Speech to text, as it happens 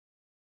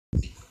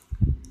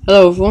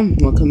Hello everyone,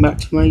 welcome back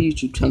to my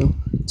YouTube channel.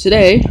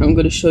 Today I'm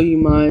going to show you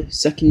my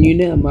second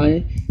unit and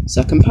my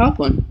second power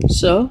plant.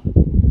 So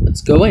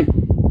let's go in.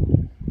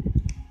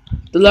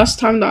 The last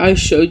time that I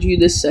showed you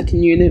this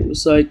second unit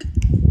was like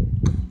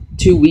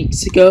 2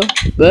 weeks ago,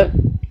 but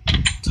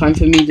time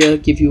for me to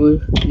give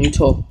you a new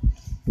tour.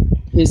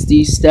 Here's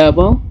the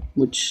stairwell,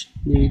 which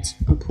leads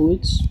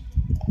upwards.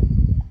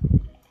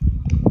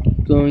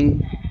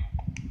 Going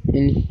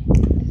in,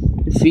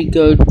 if we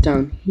go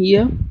down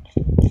here,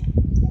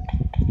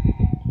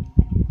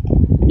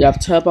 you have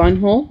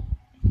turbine hall,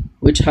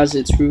 which has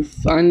its roof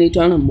finally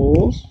done and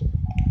walls.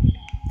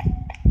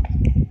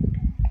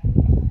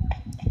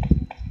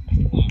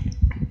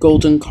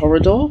 Golden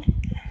corridor.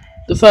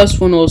 The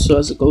first one also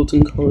has a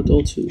golden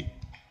corridor too.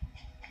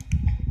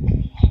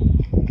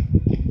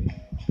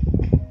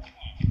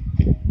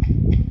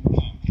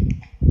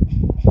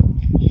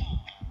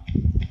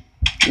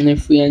 And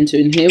if we enter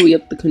in here, we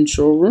have the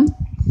control room.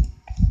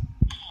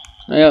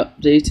 I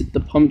updated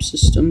the pump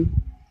system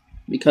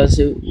because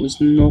it was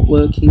not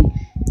working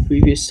in the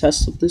previous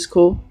test of this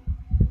core.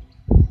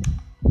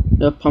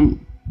 The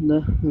pump,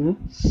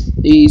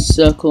 the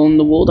circle on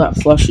the wall that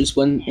flashes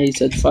when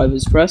AZ5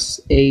 is pressed,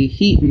 a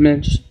heat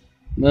measure,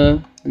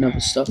 and other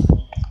stuff.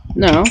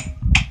 Now,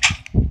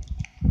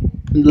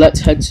 let's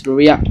head to the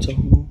reactor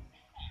hall,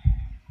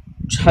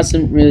 which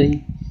hasn't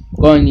really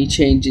got any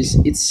changes.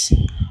 It's,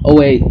 oh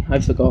wait, I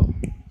forgot.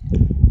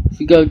 If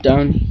we go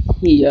down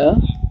here,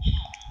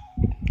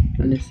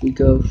 and if we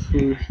go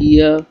through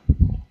here,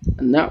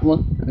 and that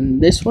one, and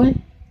this way,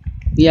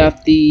 we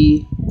have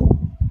the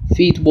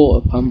feed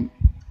water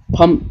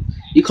pump.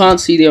 You can't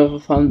see the other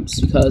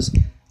pumps because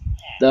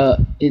they're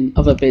in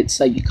other bits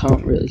that you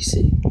can't really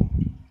see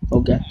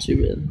or get to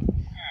really.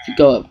 If you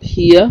go up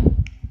here,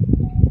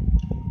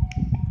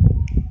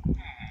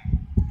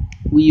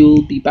 we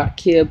will be back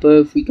here, but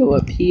if we go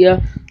up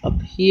here,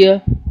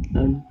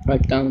 and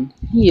right down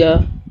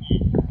here,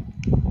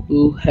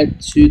 we'll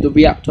head to the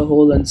reactor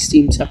hall and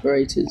steam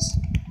separators.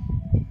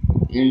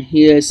 And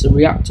here's the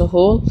reactor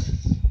hall.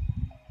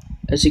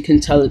 As you can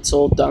tell, it's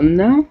all done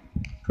now.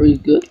 Pretty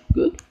good.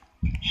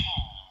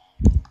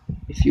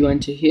 If you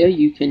enter here,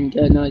 you can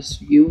get a nice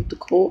view of the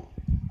core.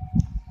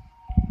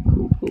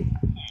 Cool.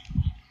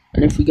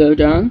 And if we go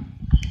down,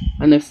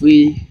 and if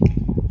we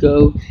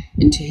go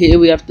into here,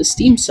 we have the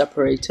steam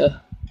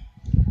separator.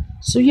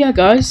 So yeah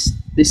guys,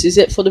 this is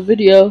it for the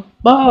video.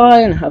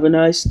 Bye and have a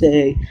nice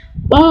day.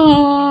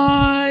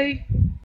 Bye.